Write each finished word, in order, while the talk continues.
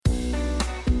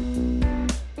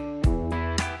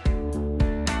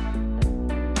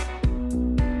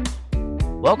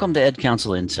Welcome to Ed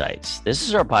Council Insights. This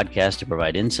is our podcast to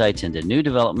provide insights into new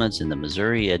developments in the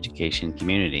Missouri education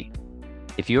community.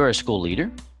 If you are a school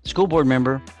leader, school board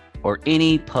member, or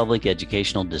any public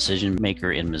educational decision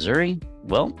maker in Missouri,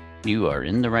 well, you are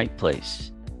in the right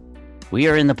place. We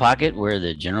are in the pocket where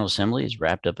the General Assembly has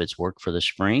wrapped up its work for the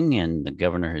spring and the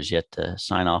governor has yet to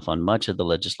sign off on much of the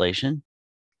legislation.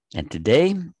 And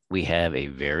today we have a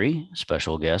very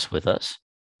special guest with us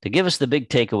to give us the big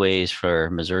takeaways for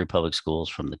Missouri Public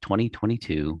Schools from the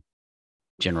 2022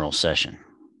 general session.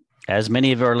 As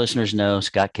many of our listeners know,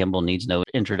 Scott Kimball needs no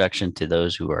introduction to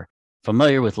those who are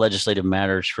familiar with legislative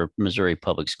matters for Missouri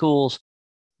Public Schools.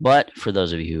 But for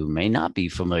those of you who may not be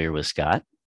familiar with Scott,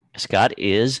 Scott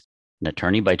is an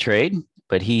attorney by trade,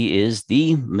 but he is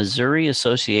the Missouri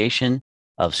Association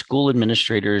of School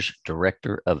Administrators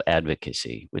Director of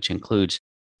Advocacy, which includes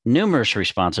numerous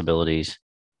responsibilities,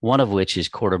 one of which is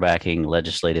quarterbacking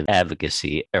legislative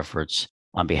advocacy efforts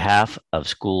on behalf of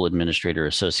school administrator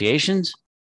associations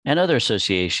and other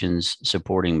associations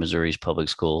supporting Missouri's public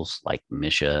schools like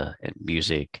MSHSAA and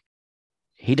Music.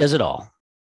 He does it all.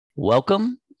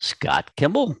 Welcome, Scott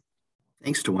Kimball.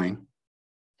 Thanks, Dwayne.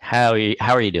 How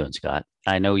are you doing, Scott?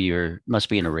 I know must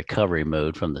be in a recovery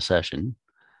mode from the session.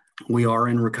 We are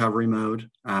in recovery mode.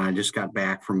 I just got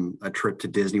back from a trip to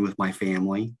Disney with my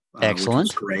family. Excellent.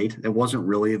 Which was great. It wasn't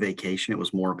really a vacation. It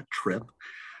was more of a trip,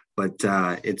 but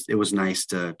it was nice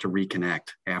to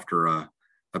reconnect after a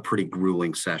pretty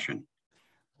grueling session.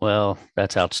 Well,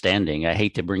 that's outstanding. I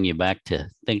hate to bring you back to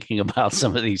thinking about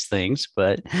some of these things,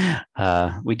 but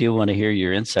we do want to hear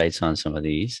your insights on some of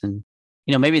these. And,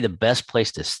 maybe the best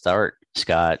place to start,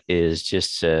 Scott, is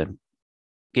just to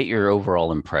get your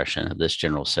overall impression of this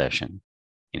general session.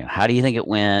 How do you think it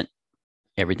went,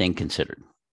 everything considered?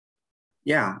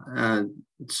 Yeah,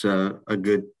 it's a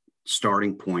good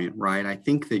starting point, right? I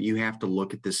think that you have to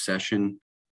look at this session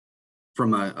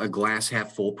from a glass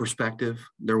half full perspective.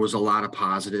 There was a lot of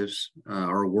positives,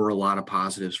 or were a lot of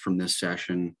positives from this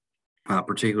session,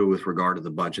 particularly with regard to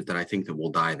the budget that I think that we'll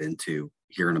dive into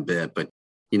here in a bit. But,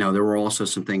 there were also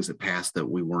some things that passed that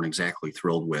we weren't exactly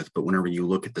thrilled with. But whenever you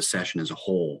look at the session as a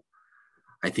whole,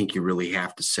 I think you really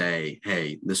have to say,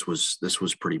 hey, this was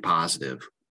pretty positive.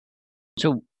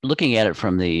 So looking at it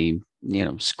from the,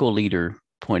 school leader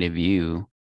point of view,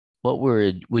 what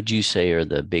would you say are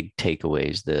the big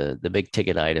takeaways, the big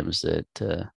ticket items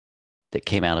that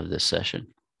came out of this session?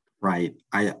 Right.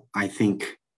 I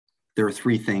think there are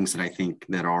three things that I think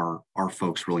that our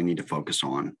folks really need to focus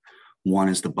on. One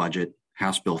is the budget,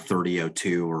 House Bill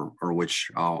 3002, or which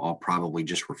I'll probably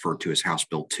just refer to as House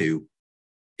Bill 2,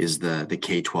 is the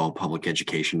K-12 public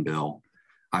education bill.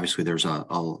 Obviously, there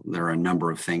are a number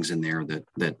of things in there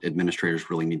that administrators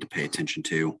really need to pay attention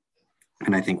to.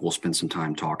 And I think we'll spend some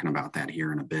time talking about that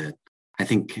here in a bit. I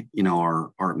think,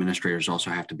 our administrators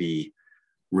also have to be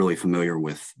really familiar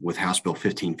with House Bill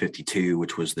 1552,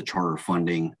 which was the charter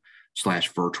funding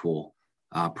 / virtual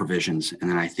provisions. And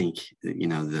then I think,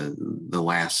 the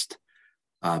last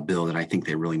bill that I think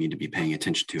they really need to be paying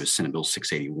attention to is Senate Bill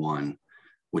 681,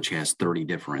 which has 30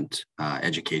 different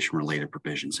education-related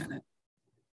provisions in it.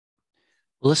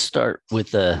 Let's start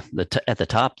with at the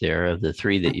top there of the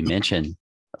three that you mentioned.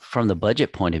 From the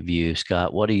budget point of view,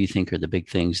 Scott, what do you think are the big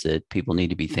things that people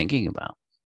need to be thinking about?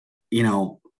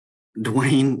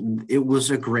 Dwayne, it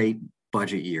was a great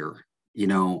budget year.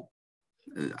 The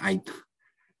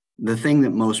thing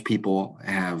that most people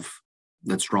have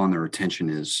that's drawn their attention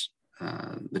is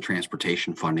the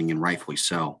transportation funding, and rightfully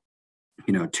so.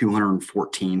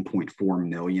 $214.4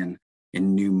 million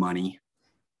in new money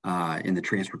in the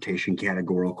transportation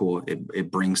categorical.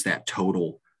 It brings that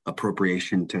total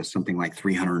appropriation to something like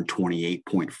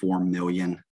 $328.4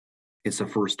 million. It's the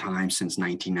first time since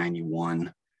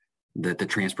 1991 that the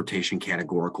transportation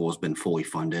categorical has been fully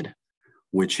funded,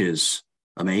 which is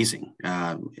amazing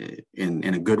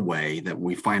in a good way that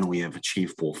we finally have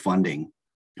achieved full funding.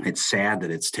 It's sad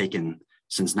that it's taken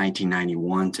since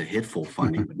 1991 to hit full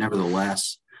funding, but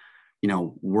nevertheless,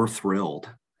 we're thrilled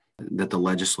that the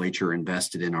legislature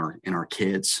invested in our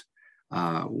kids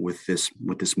with this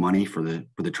money for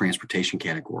the transportation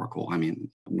categorical. I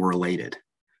mean, we're elated,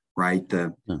 right?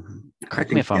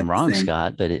 Correct me if I'm wrong,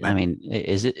 Scott, but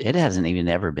it hasn't even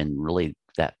ever been really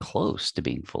that close to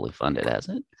being fully funded, has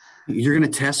it? You're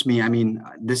going to test me. I mean,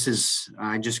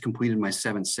 I just completed my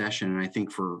 7th session, and I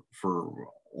think for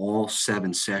all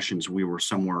 7 sessions, we were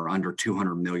somewhere under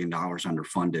 $200 million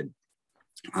underfunded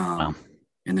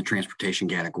in the transportation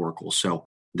categorical. So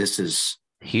this is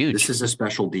huge. This is a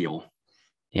special deal.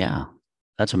 Yeah,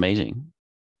 that's amazing.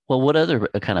 Well, what other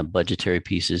kind of budgetary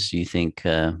pieces do you think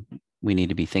we need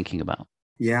to be thinking about?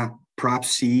 Yeah, Prop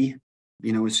C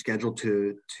is scheduled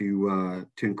to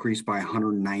increase by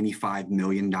 $195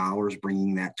 million,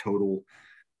 bringing that total,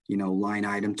 line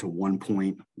item to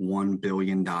 $1.1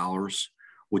 billion,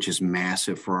 which is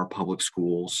massive for our public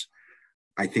schools.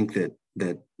 I think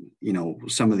that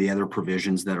some of the other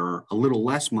provisions that are a little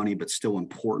less money, but still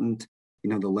important,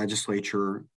 the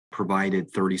legislature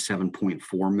provided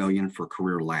 $37.4 million for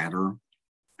Career Ladder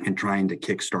and trying to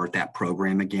kickstart that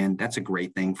program again. That's a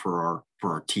great thing for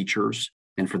our teachers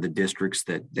and for the districts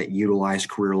that utilize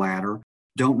Career Ladder.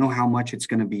 Don't know how much it's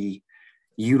going to be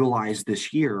utilized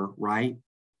this year, right?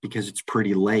 Because it's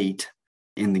pretty late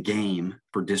in the game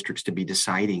for districts to be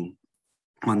deciding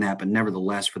on that. But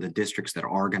nevertheless, for the districts that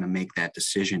are going to make that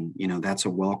decision, that's a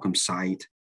welcome sight.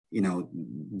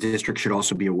 Districts should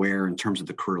also be aware in terms of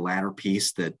the Career Ladder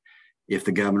piece that if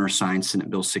the governor signed Senate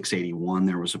Bill 681,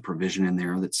 there was a provision in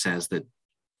there that says that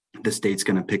the state's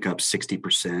going to pick up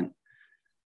 60%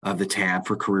 of the tab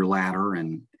for Career Ladder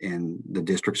and the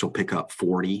districts will pick up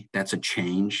 40. That's a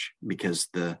change because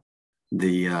the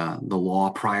law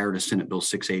prior to Senate Bill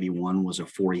 681 was a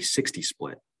 40-60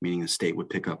 split, meaning the state would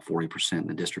pick up 40% and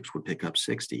the districts would pick up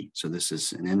 60. So this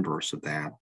is an inverse of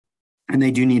that. And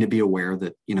they do need to be aware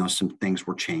that, some things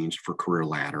were changed for Career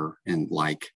Ladder and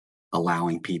like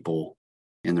allowing people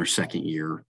in their second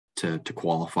year to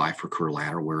qualify for Career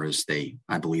Ladder, whereas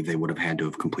I believe they would have had to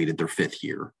have completed their fifth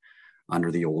year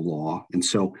under the old law. And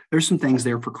so there's some things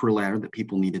there for Career Ladder that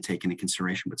people need to take into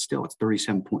consideration, but still it's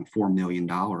 $37.4 million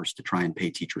to try and pay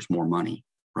teachers more money,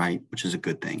 right? Which is a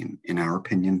good thing in our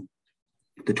opinion.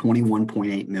 The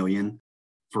 $21.8 million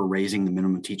for raising the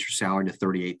minimum teacher salary to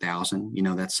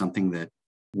 $38,000, that's something that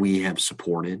we have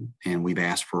supported and we've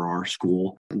asked for our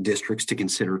school districts to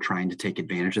consider trying to take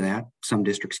advantage of that. Some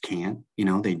districts can't,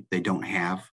 they don't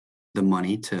have the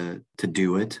money to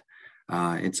do it.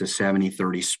 It's a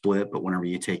 70-30 split, but whenever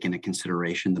you take into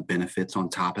consideration the benefits on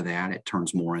top of that, it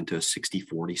turns more into a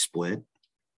 60-40 split.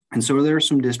 And so there are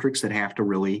some districts that have to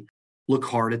really look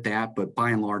hard at that, but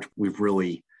by and large, we've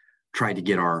really tried to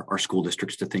get our school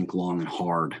districts to think long and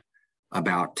hard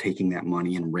about taking that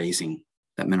money and raising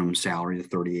that minimum salary to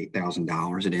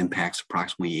 $38,000. It impacts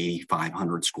approximately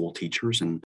 8,500 school teachers,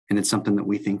 and it's something that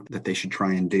we think that they should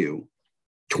try and do.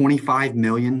 $25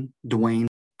 million, Dwayne,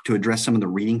 to address some of the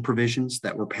reading provisions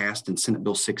that were passed in Senate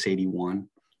Bill 681.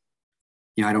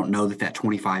 I don't know that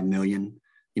 $25 million,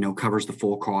 covers the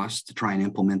full cost to try and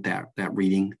implement that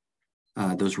reading,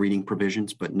 those reading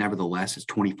provisions, but nevertheless, it's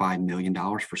 $25 million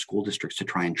for school districts to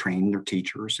try and train their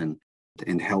teachers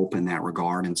and help in that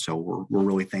regard. And so we're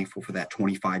really thankful for that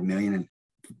 $25 million. And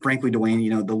frankly,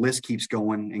 Dwayne, the list keeps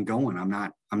going and going.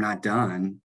 I'm not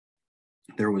done.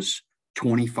 There was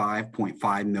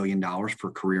 $25.5 million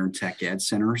for career and tech ed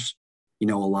centers. A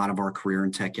lot of our career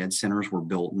and tech ed centers were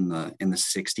built in the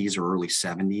 60s or early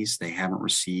 70s. They haven't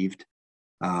received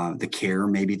the care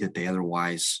maybe that they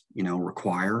otherwise,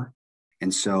 require.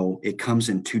 And so it comes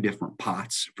in two different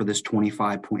pots for this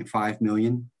 $25.5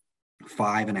 million.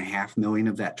 $5.5 million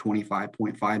of that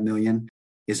 $25.5 million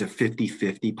is a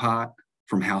 50-50 pot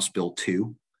from House Bill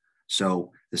 2.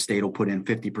 So the state will put in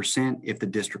 50% if the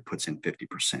district puts in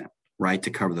 50%, right, to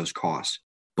cover those costs.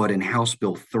 But in House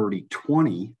Bill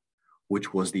 3020,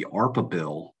 which was the ARPA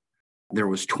bill, there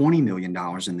was $20 million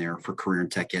in there for career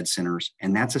and tech ed centers,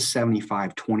 and that's a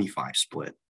 75-25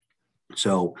 split.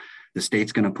 So the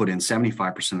state's going to put in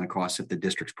 75% of the cost if the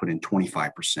districts put in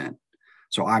 25%.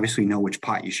 So obviously know which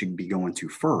pot you should be going to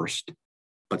first,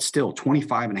 but still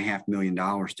 $25.5 million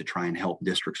to try and help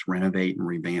districts renovate and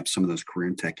revamp some of those career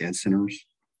and tech ed centers,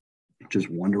 which is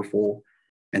wonderful.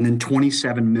 And then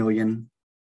 $27 million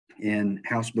in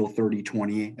House Bill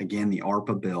 3020, again, the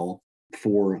ARPA bill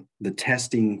for the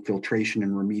testing, filtration,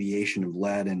 and remediation of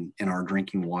lead in our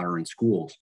drinking water in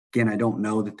schools. Again, I don't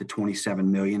know that the $27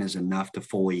 million is enough to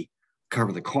fully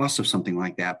cover the cost of something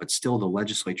like that, but still the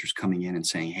legislature's coming in and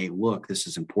saying, hey, look, this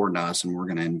is important to us and we're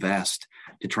going to invest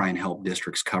to try and help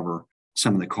districts cover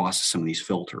some of the costs of some of these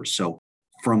filters. So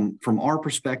from our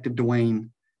perspective, Dwayne,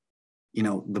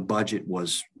 the budget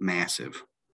was massive.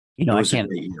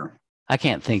 I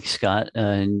can't think, Scott,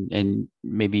 and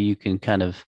maybe you can kind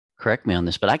of correct me on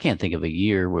this, but I can't think of a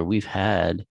year where we've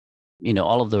had,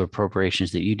 all of the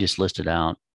appropriations that you just listed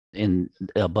out in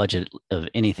a budget of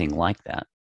anything like that.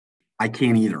 I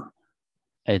can't either.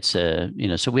 It's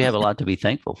so we have a lot to be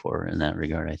thankful for in that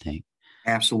regard, I think.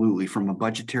 Absolutely. From a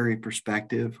budgetary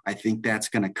perspective, I think that's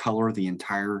going to color the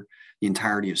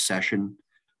entirety of session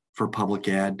for public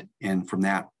ed. And from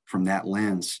that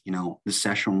lens, the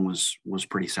session was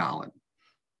pretty solid.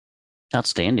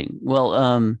 Outstanding.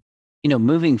 Well,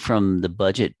 Moving from the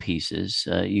budget pieces,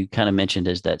 you kind of mentioned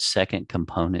as that second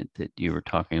component that you were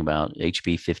talking about,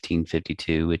 HB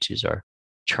 1552, which is our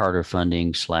charter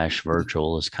funding /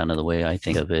 virtual is kind of the way I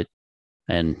think of it.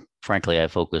 And frankly, I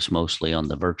focus mostly on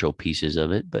the virtual pieces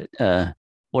of it. But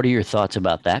what are your thoughts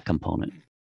about that component?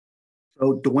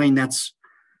 So, Dwayne, that's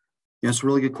a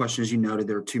really good question. As you noted,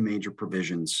 there are two major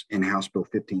provisions in House Bill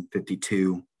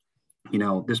 1552.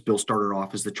 This bill started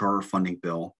off as the charter funding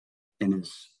bill, and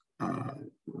is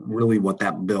really what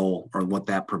that bill or what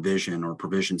that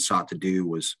provision sought to do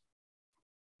was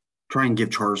try and give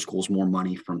charter schools more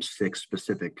money from 6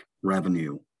 specific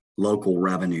local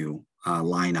revenue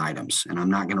line items. And I'm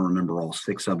not going to remember all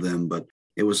 6 of them, but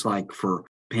it was like for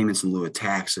payments in lieu of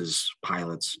taxes,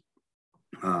 pilots,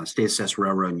 state assessed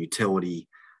railroad and utility,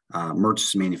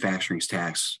 merchants and manufacturing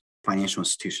tax, financial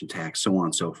institution tax, so on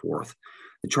and so forth.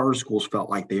 The charter schools felt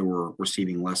like they were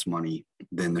receiving less money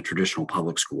than the traditional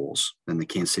public schools, than the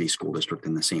Kansas City School District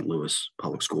and the St. Louis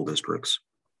Public School Districts.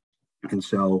 And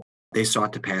so they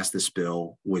sought to pass this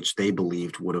bill, which they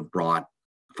believed would have brought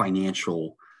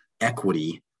financial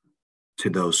equity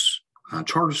to those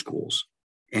charter schools.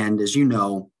 And as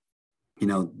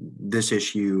this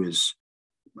issue is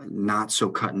not so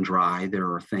cut and dry.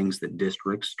 There are things that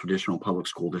districts, traditional public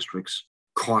school districts,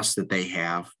 costs that they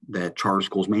have that charter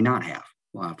schools may not have.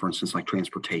 For instance, like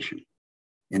transportation.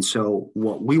 And so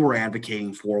what we were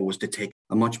advocating for was to take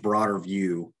a much broader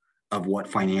view of what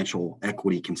financial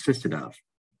equity consisted of,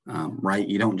 right?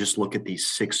 You don't just look at these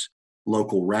 6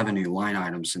 local revenue line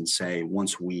items and say,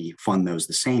 once we fund those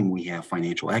the same, we have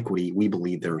financial equity. We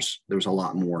believe there's a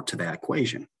lot more to that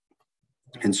equation.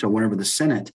 And so whenever the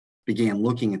Senate began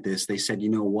looking at this, they said,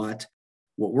 what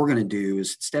we're going to do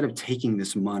is, instead of taking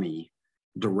this money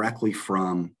directly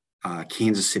from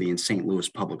Kansas City and St. Louis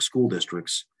public school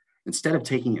districts, instead of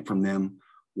taking it from them,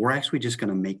 we're actually just going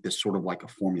to make this sort of like a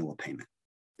formula payment.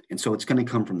 And so it's going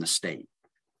to come from the state.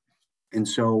 And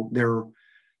so there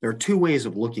are 2 ways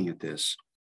of looking at this.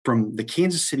 From the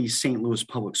Kansas City St. Louis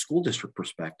public school district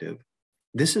perspective,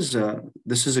 this is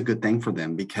a good thing for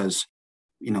them, because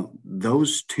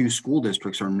those 2 school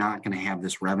districts are not going to have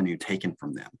this revenue taken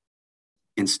from them.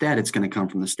 Instead, it's going to come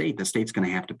from the state. The state's going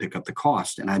to have to pick up the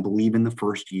cost. And I believe in the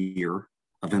first year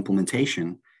of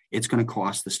implementation, it's going to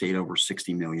cost the state over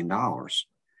 $60 million.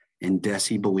 And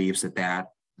DESE believes that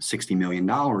 $60 million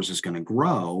is going to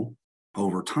grow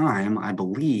over time. I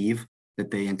believe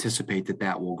that they anticipate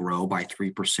that will grow by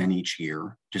 3% each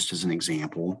year, just as an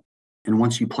example. And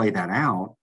once you play that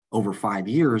out over 5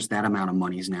 years, that amount of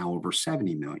money is now over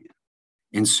 $70 million.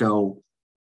 And so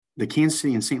the Kansas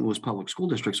City and St. Louis public school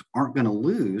districts aren't going to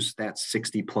lose that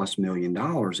 $60+ million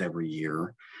every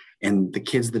year. And the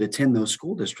kids that attend those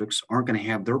school districts aren't going to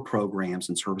have their programs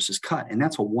and services cut. And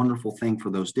that's a wonderful thing for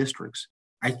those districts.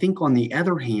 I think on the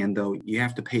other hand, though, you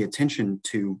have to pay attention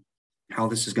to how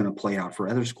this is going to play out for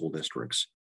other school districts.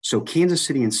 So Kansas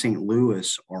City and St.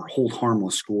 Louis are hold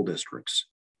harmless school districts.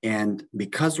 And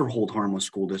because they're hold harmless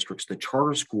school districts, the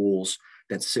charter schools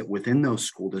that sit within those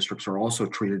school districts are also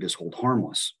treated as hold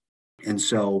harmless. And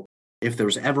so if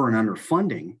there's ever an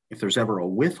underfunding, if there's ever a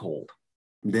withhold,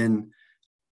 then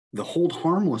the hold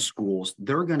harmless schools,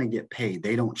 they're going to get paid.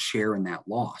 They don't share in that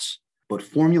loss, but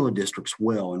formula districts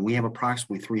will. And we have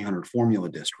approximately 300 formula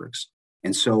districts.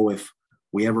 And so if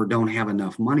we ever don't have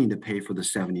enough money to pay for the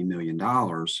 $70 million,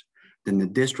 then the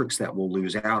districts that will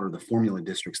lose out are the formula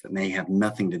districts that may have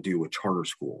nothing to do with charter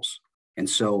schools. And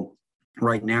so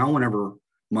right now, whenever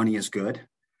money is good,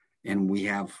 and we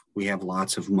have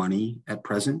lots of money at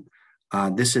present,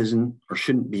 this isn't or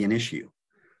shouldn't be an issue.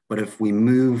 But if we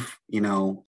move,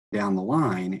 down the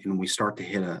line and we start to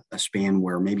hit a span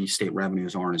where maybe state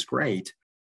revenues aren't as great,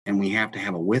 and we have to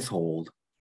have a withhold,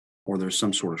 or there's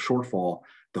some sort of shortfall,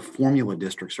 the formula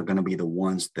districts are going to be the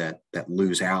ones that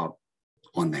lose out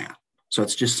on that. So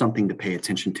it's just something to pay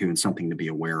attention to and something to be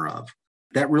aware of.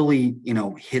 That really,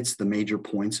 hits the major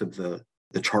points of the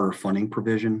charter funding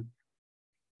provision.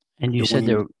 And you said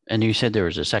there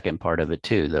was a second part of it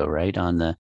too, though, right?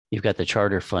 You've got the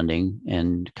charter funding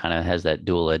and kind of has that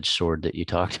dual-edged sword that you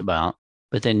talked about.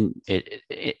 But then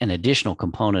an additional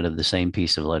component of the same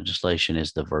piece of legislation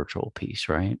is the virtual piece,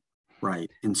 right? Right.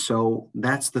 And so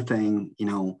that's the thing,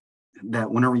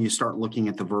 that whenever you start looking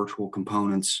at the virtual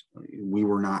components, we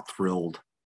were not thrilled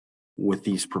with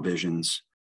these provisions.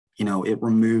 It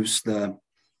removes the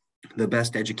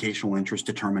best educational interest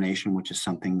determination, which is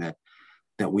something that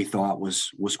we thought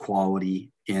was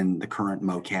quality in the current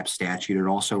MOCAP statute. It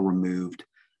also removed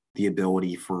the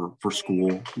ability for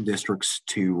school districts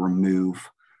to remove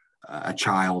a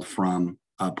child from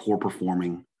a poor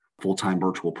performing full-time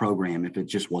virtual program if it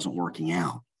just wasn't working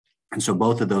out. And so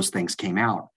both of those things came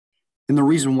out. And the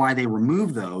reason why they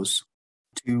removed those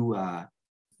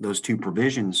two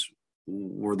provisions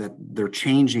were that they're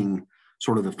changing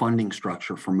sort of the funding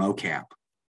structure for MOCAP.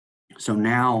 So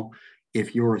now,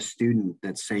 if you're a student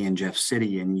that's, say, in Jeff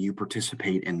City and you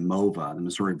participate in MOVA, the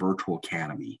Missouri Virtual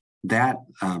Academy, that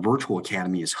virtual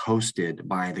academy is hosted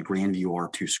by the Grandview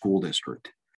R2 School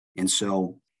District. And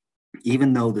so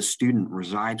even though the student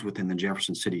resides within the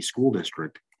Jefferson City School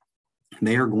District,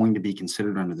 they are going to be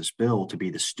considered under this bill to be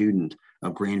the student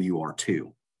of Grandview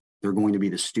R2. They're going to be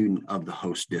the student of the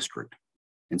host district.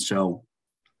 And so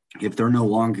if they're no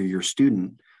longer your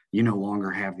student, you no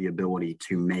longer have the ability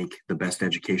to make the best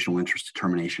educational interest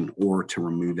determination or to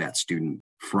remove that student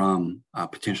from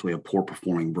potentially a poor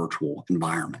performing virtual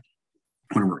environment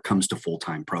whenever it comes to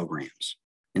full-time programs.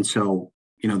 And so,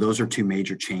 those are two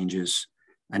major changes.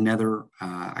 Another,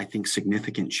 I think,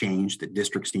 significant change that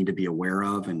districts need to be aware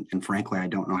of, and frankly, I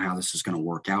don't know how this is going to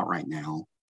work out right now,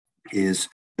 is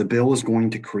the bill is going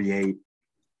to create,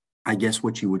 I guess,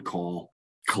 what you would call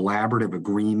collaborative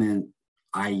agreement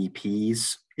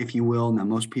IEPs, if you will. Now,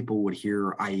 most people would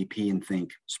hear IEP and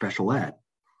think special ed,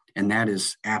 and that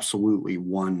is absolutely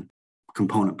one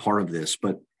component part of this.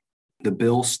 But the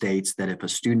bill states that if a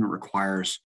student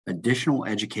requires additional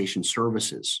education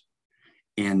services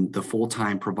and the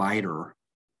full-time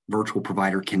virtual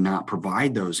provider cannot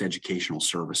provide those educational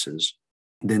services,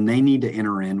 then they need to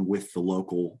enter in with the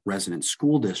local resident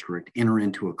school district, enter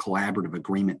into a collaborative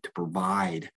agreement to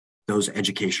provide those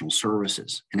educational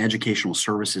services. And educational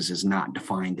services is not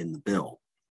defined in the bill.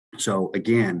 So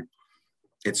again,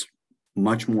 it's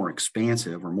much more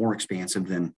expansive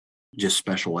than just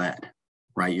special ed,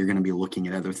 right? You're going to be looking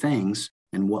at other things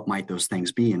and what might those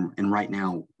things be. And right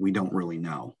now we don't really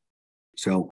know.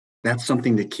 So that's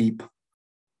something to keep,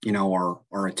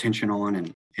 our attention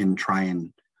on and try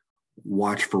and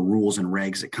watch for rules and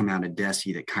regs that come out of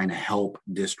DESE that kind of help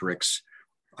districts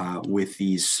with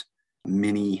these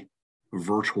mini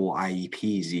virtual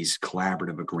IEPs, these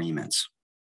collaborative agreements.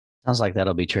 Sounds like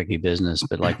that'll be tricky business,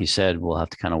 but like you said, we'll have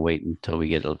to kind of wait until we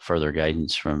get further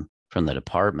guidance from the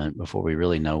department before we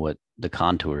really know what the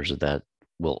contours of that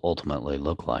will ultimately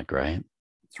look like, right?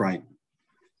 That's right.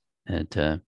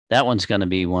 And that one's going to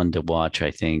be one to watch,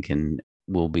 I think, and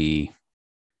will be,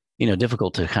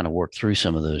 difficult to kind of work through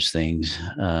some of those things.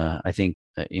 I think,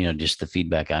 just the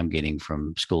feedback I'm getting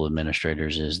from school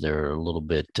administrators is they're a little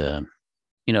bit,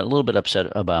 upset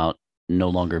about no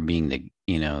longer being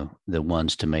the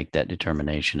ones to make that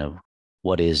determination of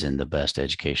what is in the best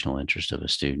educational interest of a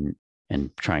student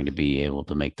and trying to be able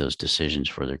to make those decisions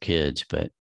for their kids.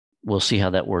 But we'll see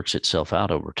how that works itself out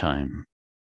over time,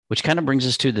 which kind of brings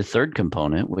us to the third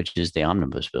component, which is the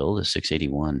omnibus bill, the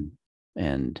 681,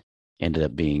 and ended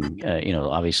up being,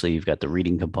 obviously you've got the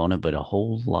reading component, but a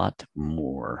whole lot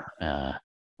more.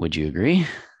 Would you agree?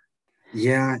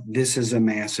 Yeah, this is a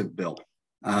massive bill.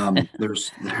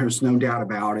 There's no doubt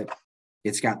about it.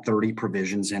 It's got 30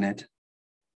 provisions in it,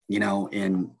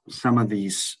 and some of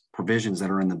these provisions that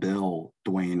are in the bill,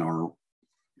 Dwayne,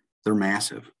 they're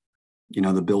massive.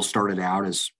 The bill started out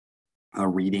as a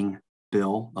reading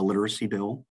bill, a literacy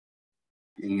bill,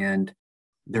 and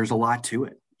there's a lot to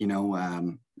it.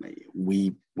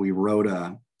 We wrote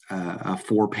a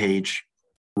 4-page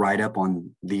write-up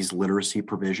on these literacy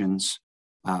provisions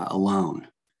alone,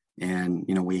 and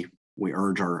we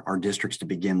urge our districts to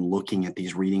begin looking at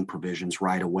these reading provisions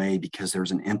right away, because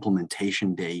there's an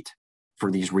implementation date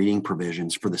for these reading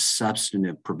provisions, for the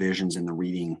substantive provisions in the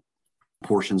reading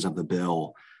portions of the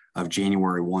bill, of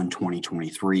January 1,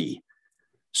 2023.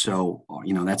 So,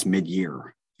 that's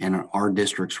mid-year, and our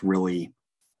districts really,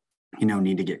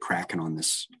 need to get cracking on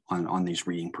this, on these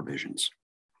reading provisions.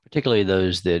 Particularly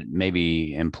those that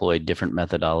maybe employ different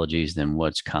methodologies than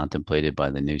what's contemplated by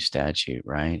the new statute,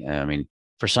 right? I mean,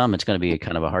 for some, it's going to be a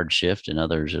kind of a hard shift, and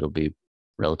others, it'll be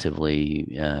relatively,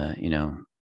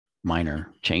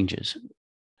 minor changes.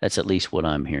 That's at least what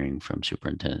I'm hearing from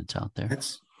superintendents out there.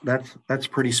 That's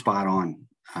pretty spot on,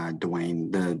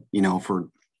 Dwayne.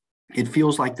 It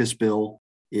feels like this bill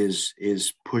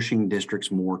is pushing districts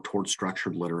more towards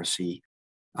structured literacy,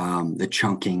 the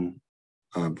chunking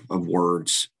of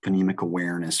words, phonemic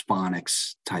awareness,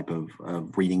 phonics type of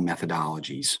reading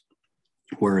methodologies,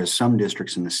 whereas some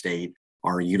districts in the state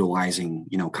are utilizing,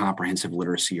 comprehensive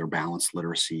literacy or balanced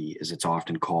literacy, as it's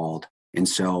often called. And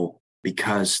so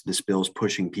because this bill is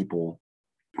pushing people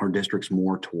or districts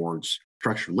more towards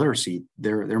structured literacy,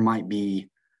 there might be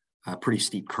a pretty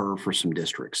steep curve for some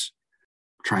districts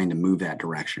trying to move that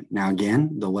direction. Now,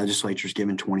 again, the legislature's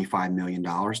given $25 million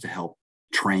to help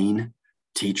train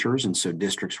teachers. And so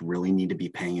districts really need to be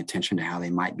paying attention to how they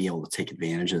might be able to take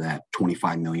advantage of that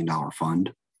 $25 million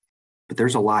fund. But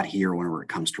there's a lot here whenever it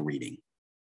comes to reading.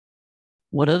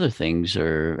 What other things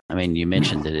you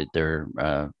mentioned that there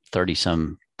are 30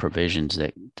 some provisions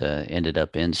that ended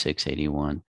up in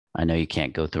 681. I know you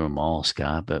can't go through them all,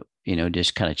 Scott, but,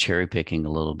 just kind of cherry picking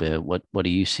a little bit, what do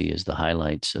you see as the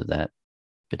highlights of that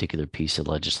particular piece of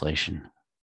legislation?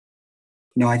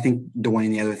 No, I think, Dwayne,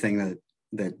 the other thing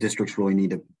that districts really need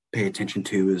to pay attention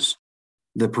to is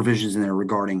the provisions in there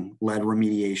regarding lead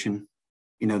remediation.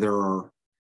 There are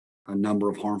a number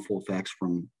of harmful effects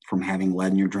from having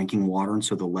lead in your drinking water. And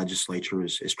so the legislature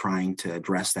is trying to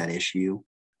address that issue.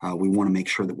 We want to make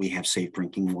sure that we have safe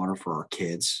drinking water for our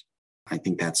kids. I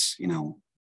think that's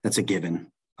a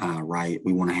given, right?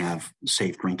 We want to have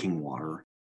safe drinking water.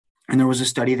 And there was a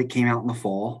study that came out in the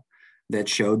fall that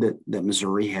showed that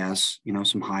Missouri has,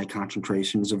 some high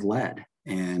concentrations of lead.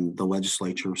 And the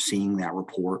legislature, seeing that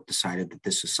report, decided that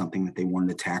this is something that they wanted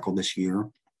to tackle this year.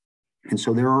 And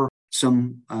so there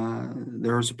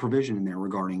is a provision in there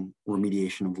regarding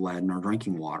remediation of lead in our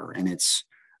drinking water. And it's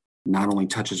not only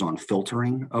touches on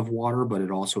filtering of water, but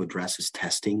it also addresses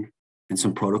testing and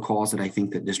some protocols that I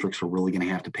think that districts are really going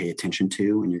to have to pay attention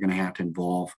to. And you're going to have to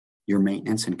involve your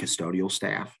maintenance and custodial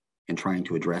staff in trying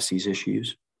to address these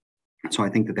issues. So I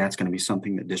think that that's going to be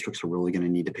something that districts are really going to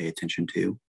need to pay attention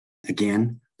to.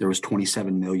 Again, there was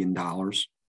 $27 million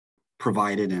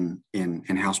provided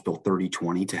in House Bill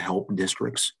 3020 to help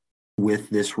districts with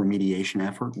this remediation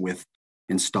effort, with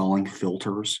installing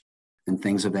filters and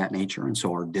things of that nature. And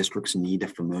so our districts need to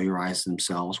familiarize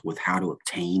themselves with how to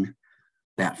obtain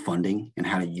that funding and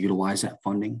how to utilize that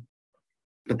funding.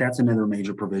 But that's another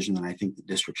major provision that I think the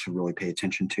districts should really pay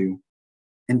attention to.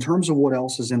 In terms of what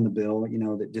else is in the bill,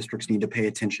 that districts need to pay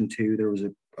attention to, there was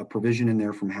a provision in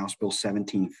there from House Bill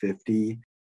 1750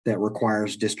 that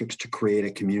requires districts to create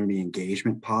a community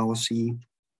engagement policy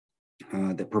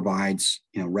that provides,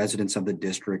 residents of the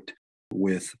district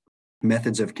with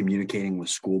methods of communicating with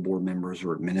school board members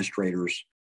or administrators.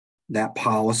 That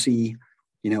policy,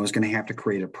 is going to have to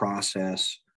create a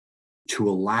process to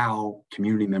allow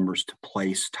community members to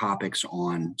place topics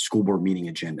on school board meeting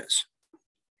agendas.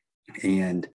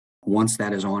 And once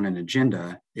that is on an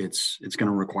agenda, it's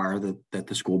going to require that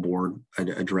the school board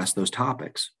address those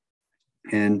topics.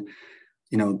 And,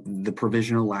 the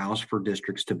provision allows for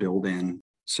districts to build in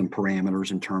some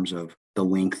parameters in terms of the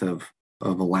length of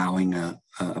allowing a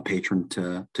patron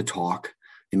to talk,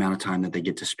 the amount of time that they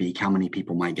get to speak, how many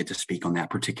people might get to speak on that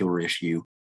particular issue.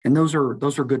 And those are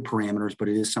good parameters, but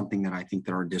it is something that I think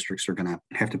that our districts are going to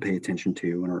have to pay attention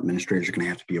to and our administrators are going to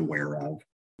have to be aware of.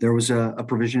 There was a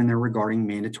provision in there regarding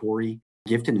mandatory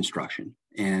gifted instruction,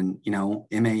 and,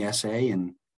 MASA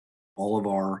and all of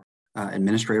our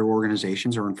administrator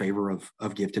organizations are in favor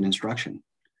of gifted instruction.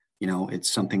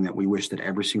 It's something that we wish that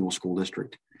every single school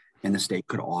district in the state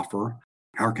could offer.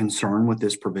 Our concern with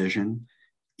this provision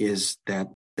is that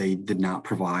they did not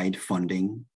provide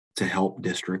funding to help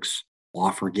districts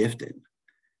offer gifted.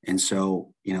 And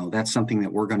so, that's something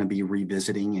that we're going to be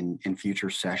revisiting in future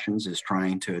sessions, is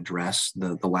trying to address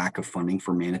the lack of funding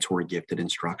for mandatory gifted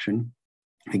instruction.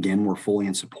 Again, we're fully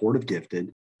in support of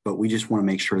gifted, but we just want to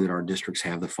make sure that our districts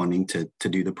have the funding to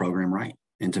do the program right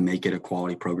and to make it a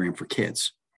quality program for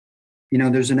kids.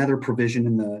 There's another provision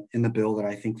in the bill that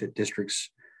I think that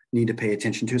districts need to pay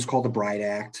attention to. It's called the Bright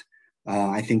Act.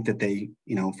 I think that they,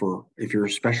 if you're a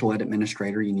special ed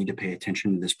administrator, you need to pay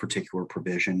attention to this particular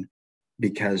provision,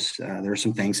 because there are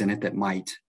some things in it that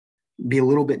might be a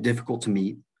little bit difficult to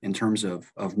meet in terms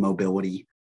of mobility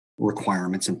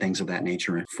requirements and things of that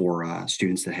nature for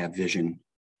students that have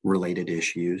vision-related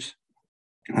issues.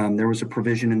 There was a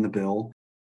provision in the bill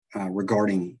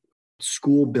regarding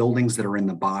school buildings that are in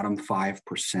the bottom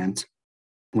 5%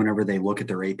 whenever they look at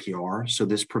their APR. So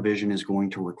this provision is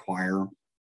going to require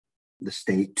the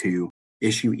state to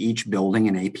issue each building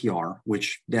an APR,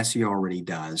 which DESE already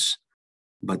does,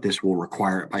 but this will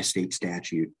require it by state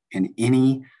statute. And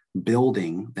any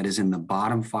building that is in the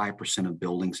bottom 5% of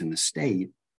buildings in the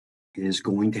state is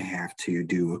going to have to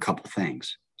do a couple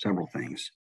things, several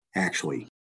things, actually.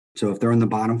 So if they're in the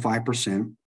bottom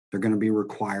 5%, they're going to be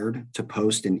required to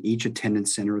post in each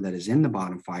attendance center that is in the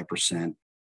bottom 5%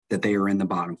 that they are in the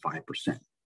bottom 5%.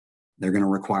 They're going to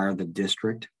require the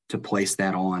district to place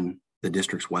that on the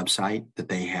district's website, that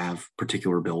they have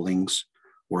particular buildings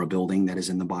or a building that is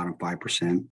in the bottom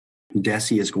 5%.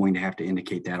 DESE is going to have to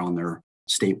indicate that on their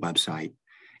state website.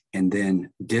 And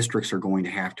then districts are going to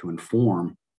have to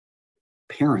inform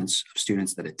parents of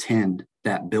students that attend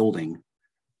that building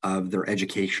of their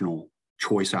educational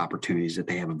choice opportunities that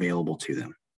they have available to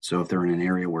them. So if they're in an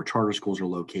area where charter schools are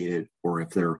located, or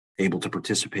if they're able to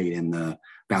participate in the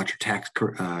voucher tax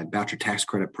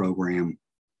credit program,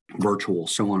 virtual,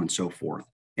 so on and so forth.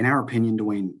 In our opinion,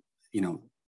 Dwayne,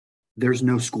 there's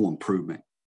no school improvement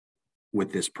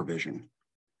with this provision.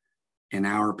 In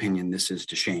our opinion, this is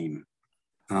to shame.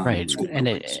 Right. And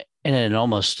it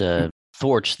almost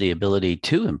thwarts the ability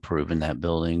to improve in that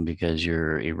building because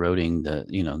you're eroding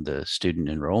the student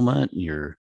enrollment.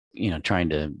 You're, trying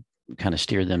to kind of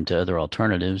steer them to other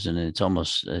alternatives. And it's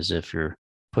almost as if you're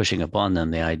pushing upon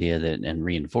them the idea that and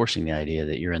reinforcing the idea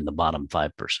that you're in the bottom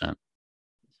 5%. So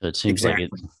it seems exactly.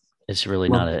 like it's really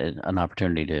not an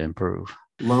opportunity to improve.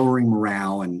 Lowering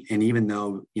morale. And even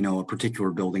though, a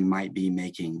particular building might be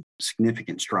making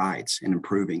significant strides in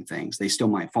improving things, they still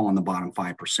might fall in the bottom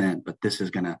 5%, but this is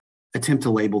going to attempt to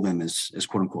label them as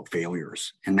quote unquote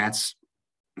failures. And that's,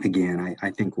 again,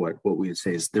 I think what we would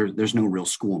say is there's no real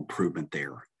school improvement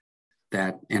there.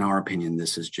 That, in our opinion,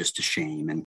 this is just a shame.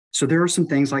 And so there are some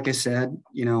things, like I said,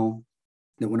 that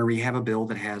whenever you have a bill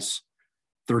that has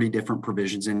 30 different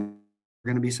provisions in,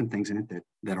 there are going to be some things in it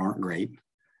that aren't great.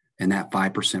 And that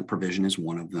 5% provision is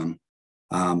one of them.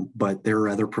 But there are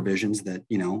other provisions that,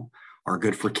 are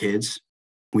good for kids.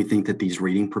 We think that these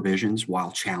reading provisions,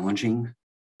 while challenging,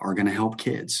 are going to help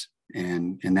kids.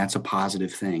 And that's a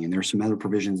positive thing. And there's some other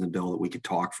provisions in the bill that we could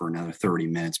talk for another 30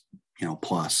 minutes,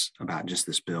 plus about just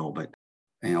this bill. But,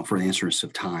 for the interest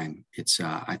of time, it's,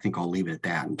 I think I'll leave it at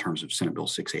that in terms of Senate Bill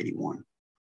 681.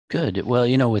 Good.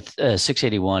 Well, with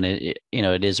 681, it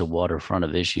is a waterfront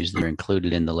of issues that are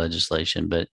included in the legislation.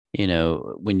 But,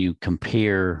 when you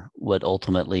compare what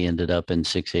ultimately ended up in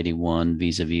 681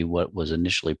 vis-a-vis what was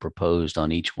initially proposed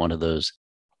on each one of those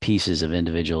pieces of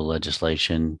individual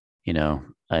legislation,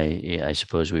 I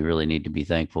suppose we really need to be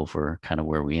thankful for kind of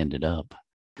where we ended up.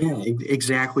 Yeah,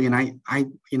 exactly. And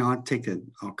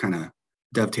I'll kind of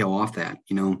dovetail off that,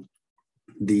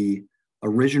 the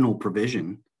original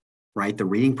provision, right? The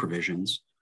reading provisions,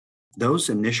 those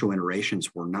initial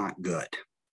iterations were not good,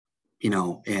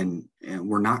 and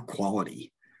were not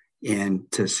quality. And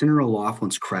to Senator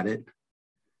Laughlin's credit,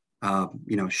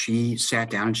 she sat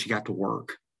down and she got to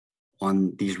work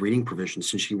on these reading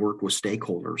provisions, and she worked with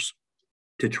stakeholders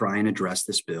to try and address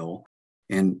this bill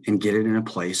and get it in a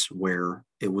place where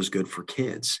it was good for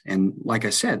kids. And like I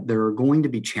said, there are going to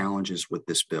be challenges with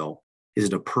this bill. Is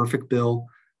it a perfect bill?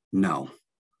 No,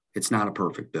 it's not a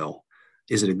perfect bill.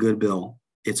 Is it a good bill?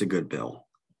 It's a good bill.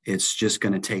 It's just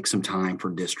going to take some time for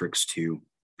districts to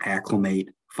acclimate,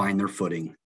 find their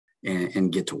footing,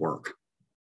 and get to work.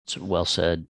 It's well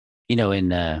said.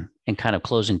 In kind of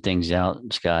closing things out,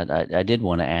 Scott, I did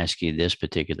want to ask you this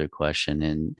particular question.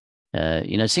 And,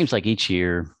 it seems like each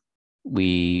year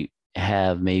we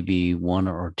have maybe one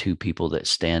or two people that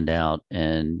stand out,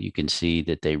 and you can see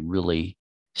that they really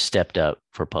stepped up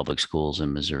for public schools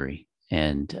in Missouri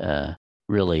and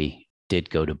really did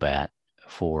go to bat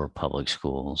for public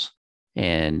schools.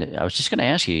 And I was just going to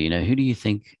ask you, who do you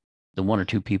think the one or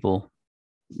two people,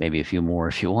 maybe a few more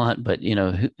if you want, but,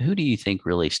 who do you think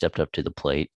really stepped up to the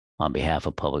plate on behalf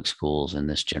of public schools in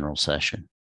this general session?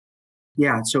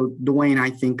 Yeah. So Dwayne, I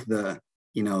think the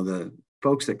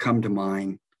folks that come to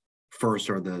mind first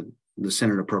are the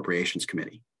Senate Appropriations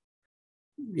Committee.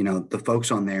 The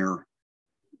folks on there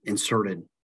inserted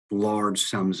large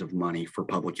sums of money for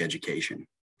public education,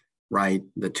 right?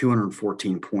 The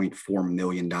 $214.4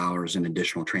 million in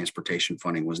additional transportation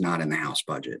funding was not in the House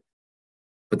budget.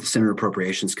 But the Senate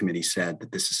Appropriations Committee said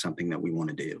that this is something that we want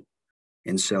to do.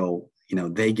 And so,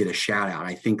 they get a shout out.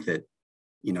 I think that,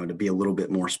 to be a little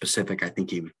bit more specific, I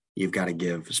think you've got to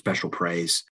give special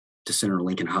praise to Senator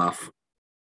Lincoln Huff.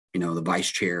 The vice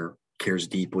chair cares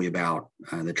deeply about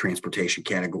the transportation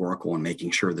categorical and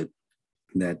making sure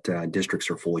that districts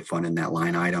are fully funded in that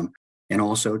line item. And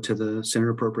also to the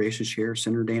Senate Appropriations Chair,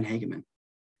 Senator Dan Hageman.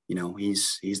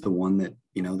 He's the one that,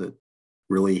 that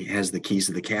really has the keys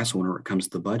to the castle when it comes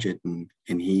to the budget. And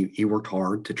he worked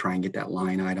hard to try and get that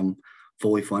line item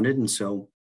fully funded. And so,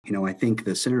 I think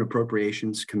the Senate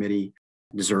Appropriations Committee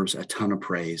deserves a ton of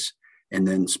praise. And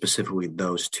then specifically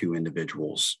those two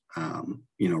individuals,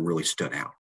 really stood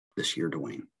out this year,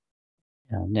 Dwayne.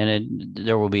 Yeah, and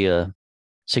there will be a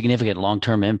significant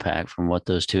long-term impact from what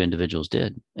those two individuals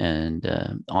did and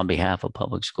on behalf of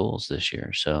public schools this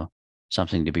year. So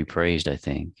something to be praised, I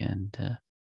think. And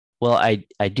well,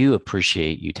 I do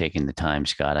appreciate you taking the time,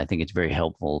 Scott. I think it's very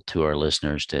helpful to our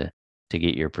listeners to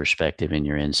get your perspective and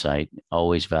your insight.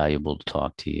 Always valuable to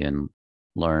talk to you and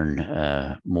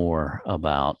learn more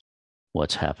about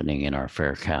what's happening in our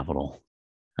fair capital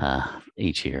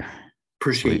each year.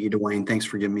 Appreciate you, Dwayne. Thanks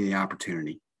for giving me the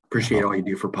opportunity. Appreciate all you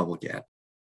do for public ed.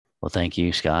 Well, thank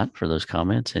you, Scott, for those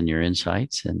comments and your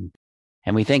insights. And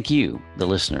we thank you, the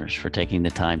listeners, for taking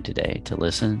the time today to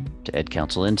listen to Ed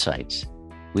Council Insights.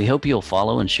 We hope you'll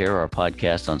follow and share our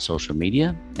podcast on social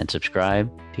media and subscribe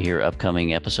to hear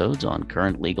upcoming episodes on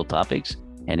current legal topics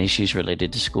and issues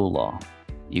related to school law.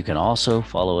 You can also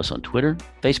follow us on Twitter,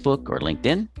 Facebook, or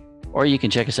LinkedIn, or you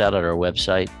can check us out at our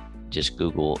website. Just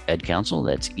Google Ed Council,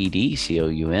 that's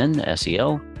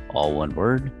EDCOUNSEL, all one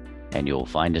word, and you'll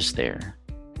find us there.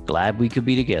 Glad we could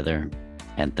be together,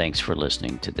 and thanks for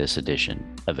listening to this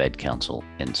edition of Ed Council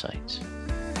Insights.